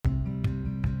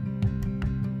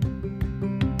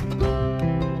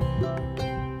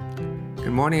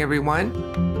Good morning, everyone.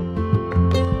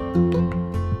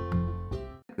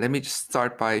 Let me just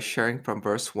start by sharing from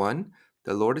verse 1.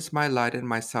 The Lord is my light and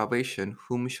my salvation.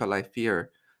 Whom shall I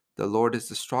fear? The Lord is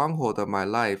the stronghold of my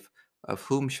life. Of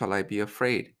whom shall I be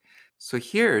afraid? So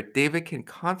here, David can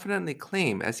confidently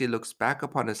claim as he looks back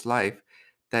upon his life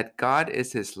that God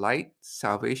is his light,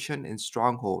 salvation, and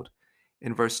stronghold.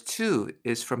 And verse 2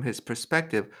 is from his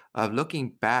perspective of looking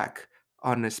back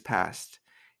on his past.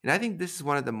 And I think this is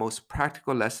one of the most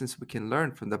practical lessons we can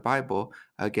learn from the Bible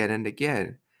again and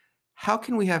again. How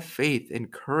can we have faith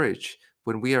and courage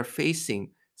when we are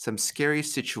facing some scary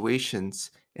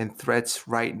situations and threats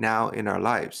right now in our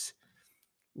lives?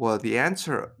 Well, the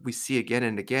answer we see again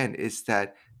and again is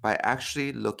that by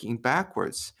actually looking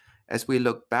backwards. As we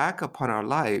look back upon our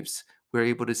lives, we're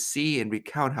able to see and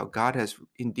recount how God has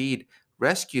indeed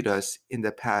rescued us in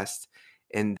the past.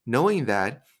 And knowing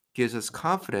that gives us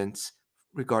confidence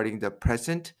regarding the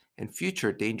present and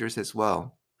future dangers as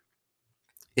well.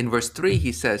 In verse 3,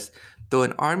 he says, Though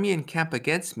an army encamp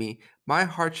against me, my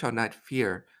heart shall not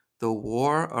fear. Though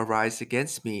war arise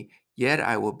against me, yet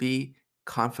I will be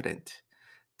confident.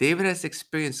 David has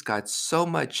experienced God so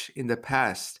much in the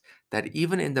past that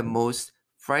even in the most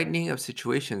frightening of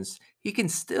situations, he can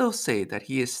still say that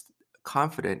he is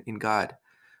confident in God.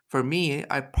 For me,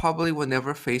 I probably will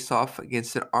never face off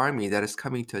against an army that is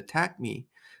coming to attack me,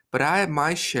 but I have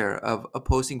my share of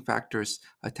opposing factors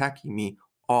attacking me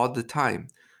all the time.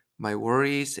 My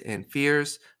worries and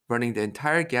fears running the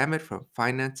entire gamut from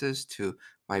finances to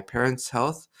my parents'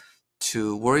 health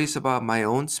to worries about my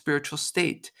own spiritual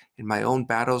state and my own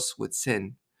battles with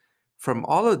sin. From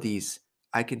all of these,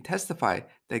 I can testify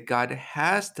that God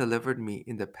has delivered me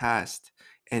in the past,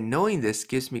 and knowing this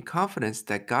gives me confidence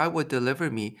that God will deliver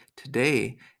me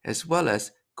today as well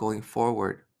as going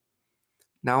forward.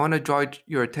 Now I want to draw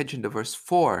your attention to verse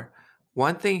 4.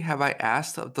 One thing have I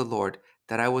asked of the Lord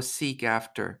that I will seek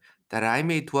after, that I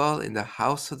may dwell in the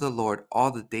house of the Lord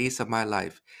all the days of my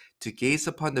life, to gaze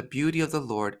upon the beauty of the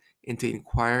Lord and to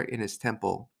inquire in his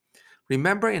temple.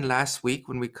 Remember in last week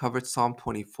when we covered Psalm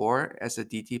 24 as a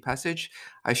DT passage,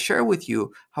 I shared with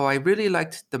you how I really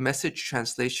liked the Message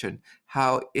translation,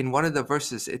 how in one of the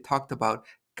verses it talked about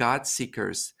God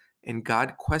seekers and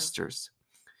God questers.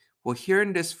 Well, here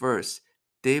in this verse,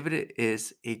 David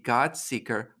is a God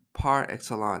seeker par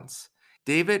excellence.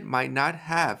 David might not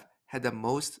have had the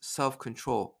most self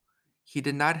control. He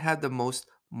did not have the most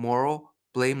moral,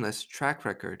 blameless track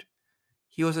record.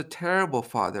 He was a terrible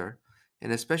father,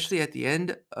 and especially at the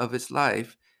end of his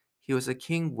life, he was a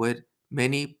king with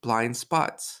many blind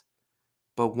spots.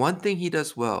 But one thing he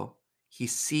does well, he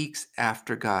seeks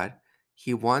after God.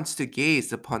 He wants to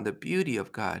gaze upon the beauty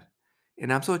of God.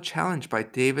 And I'm so challenged by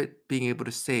David being able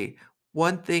to say,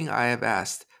 one thing I have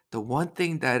asked, the one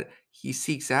thing that he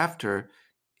seeks after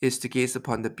is to gaze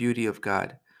upon the beauty of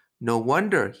God. No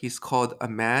wonder he's called a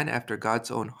man after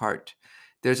God's own heart.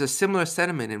 There's a similar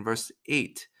sentiment in verse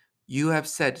 8. You have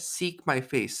said, Seek my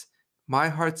face. My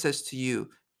heart says to you,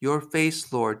 Your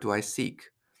face, Lord, do I seek.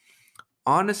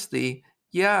 Honestly,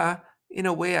 yeah, in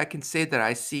a way, I can say that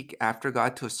I seek after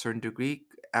God to a certain degree.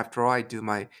 After all, I do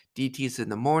my DTs in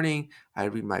the morning, I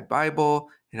read my Bible,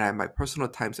 and I have my personal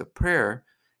times of prayer.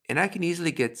 And I can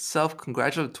easily get self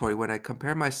congratulatory when I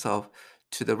compare myself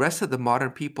to the rest of the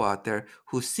modern people out there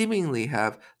who seemingly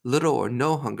have little or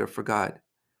no hunger for God.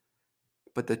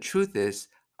 But the truth is,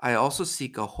 I also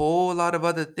seek a whole lot of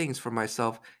other things for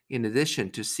myself in addition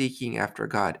to seeking after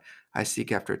God. I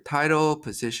seek after title,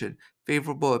 position,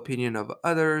 favorable opinion of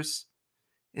others.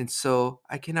 And so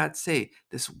I cannot say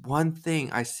this one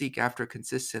thing I seek after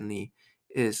consistently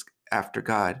is after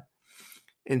God.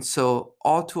 And so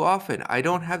all too often, I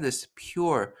don't have this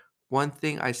pure one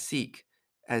thing I seek,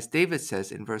 as David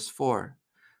says in verse 4.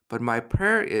 But my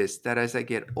prayer is that as I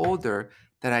get older,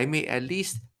 that I may at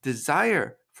least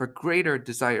desire for greater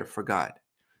desire for God.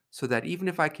 So that even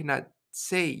if I cannot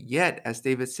say yet, as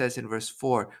David says in verse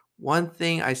 4, one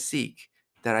thing I seek,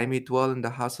 that I may dwell in the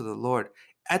house of the Lord,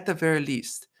 at the very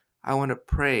least, I want to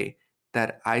pray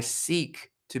that I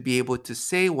seek to be able to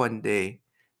say one day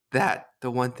that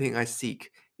the one thing I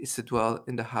seek is to dwell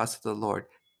in the house of the Lord.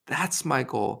 That's my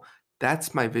goal.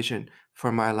 That's my vision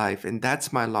for my life, and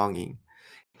that's my longing.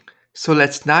 So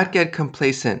let's not get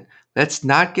complacent. Let's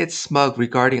not get smug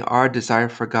regarding our desire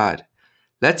for God.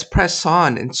 Let's press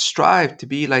on and strive to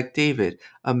be like David,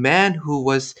 a man who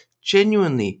was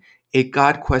genuinely a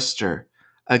God quester,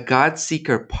 a God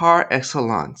seeker par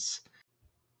excellence.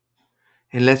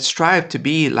 And let's strive to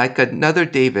be like another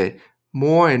David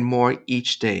more and more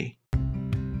each day.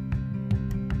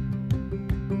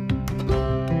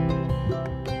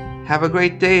 Have a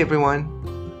great day, everyone.